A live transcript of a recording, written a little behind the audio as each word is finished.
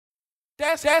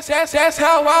That's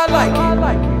how I like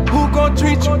it. Who gon'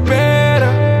 treat you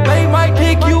better? They might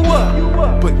pick you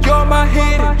up, but you're my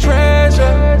hidden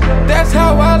treasure. That's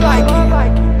how I like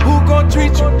it. Who gon'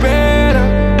 treat you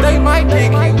better? They might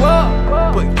pick you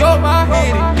up, but you're my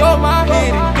hidden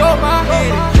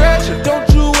treasure. Don't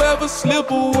you ever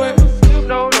slip away.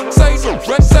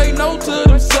 Say no to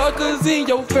them suckers in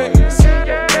your face.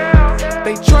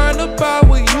 They tryna buy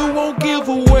what you won't give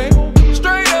away.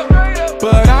 Straight up,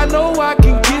 but I know I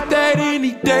can get that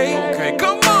any day. Okay,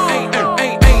 come on.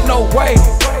 Ain't no way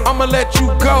I'ma let you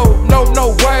go. No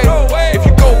way. If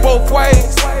you go both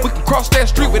ways, we can cross that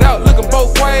street without looking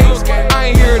both ways. I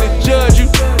ain't here to judge you,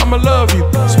 I'ma love you.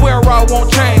 Swear I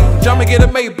won't change. I'ma get a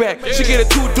Maybach, she get a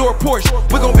 2-door Porsche.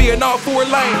 We gon' be in all 4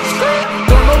 lanes.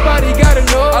 Don't nobody gotta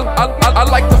know. I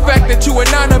like the fact that you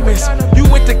anonymous. You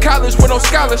went to college with no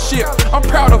scholarship. I'm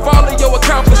proud of all of your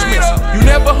accomplishments. You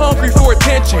never hungry for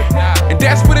attention, and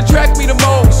that's what attracts me the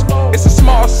most. It's a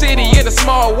small city in a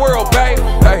small world, babe.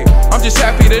 Hey, I'm just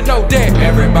happy to know that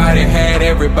everybody had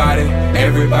everybody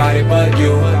but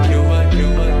you.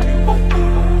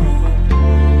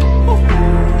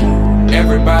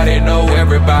 Everybody know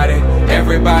everybody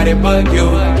but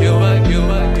you.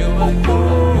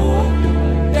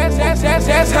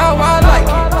 That's how I like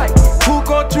it. Who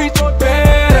gon' treat you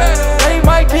better? They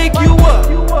might pick you up,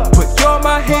 but you're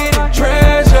my hidden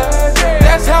treasure.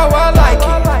 That's how I like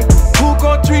it. Who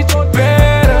gon' treat you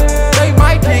better? They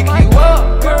might pick you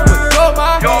up, but you're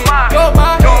my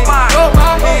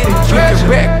hidden treasure.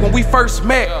 Back when we first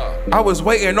met, I was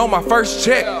waiting on my first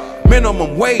check.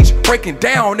 Minimum wage, breaking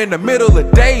down in the middle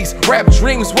of days. Rap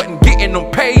dreams wasn't getting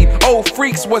them paid. Old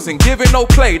freaks wasn't giving no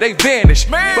play, they vanished.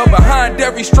 But behind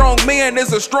every strong man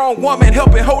is a strong woman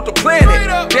helping hold the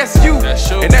planet. That's you,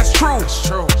 and that's true.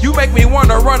 You make me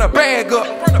wanna run a bag up.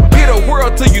 Get a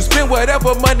world till you spend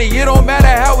whatever money, it don't matter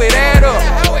how it add up.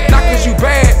 Not cause you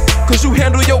bad, cause you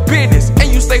handle your business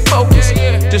and you stay focused.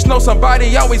 Just know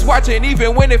somebody always watching,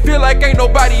 even when it feel like ain't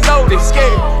nobody noticed.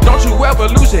 Don't you ever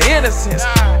lose your innocence,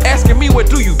 asking me what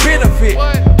do you benefit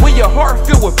when your heart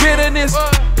filled with bitterness.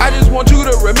 I just want you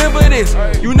to remember this.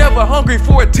 You never hungry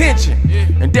for attention,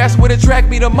 and that's what attract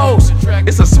me the most.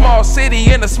 It's a small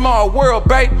city in a small world,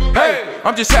 babe. Hey,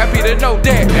 I'm just happy to know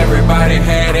that everybody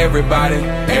had everybody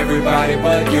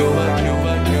but you.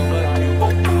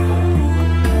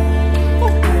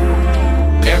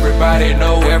 Everybody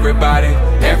know everybody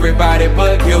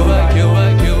but you.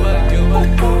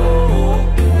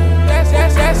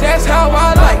 That's how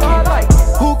I like it.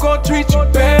 Who gon' treat you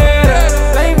better?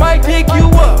 They might pick you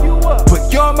up.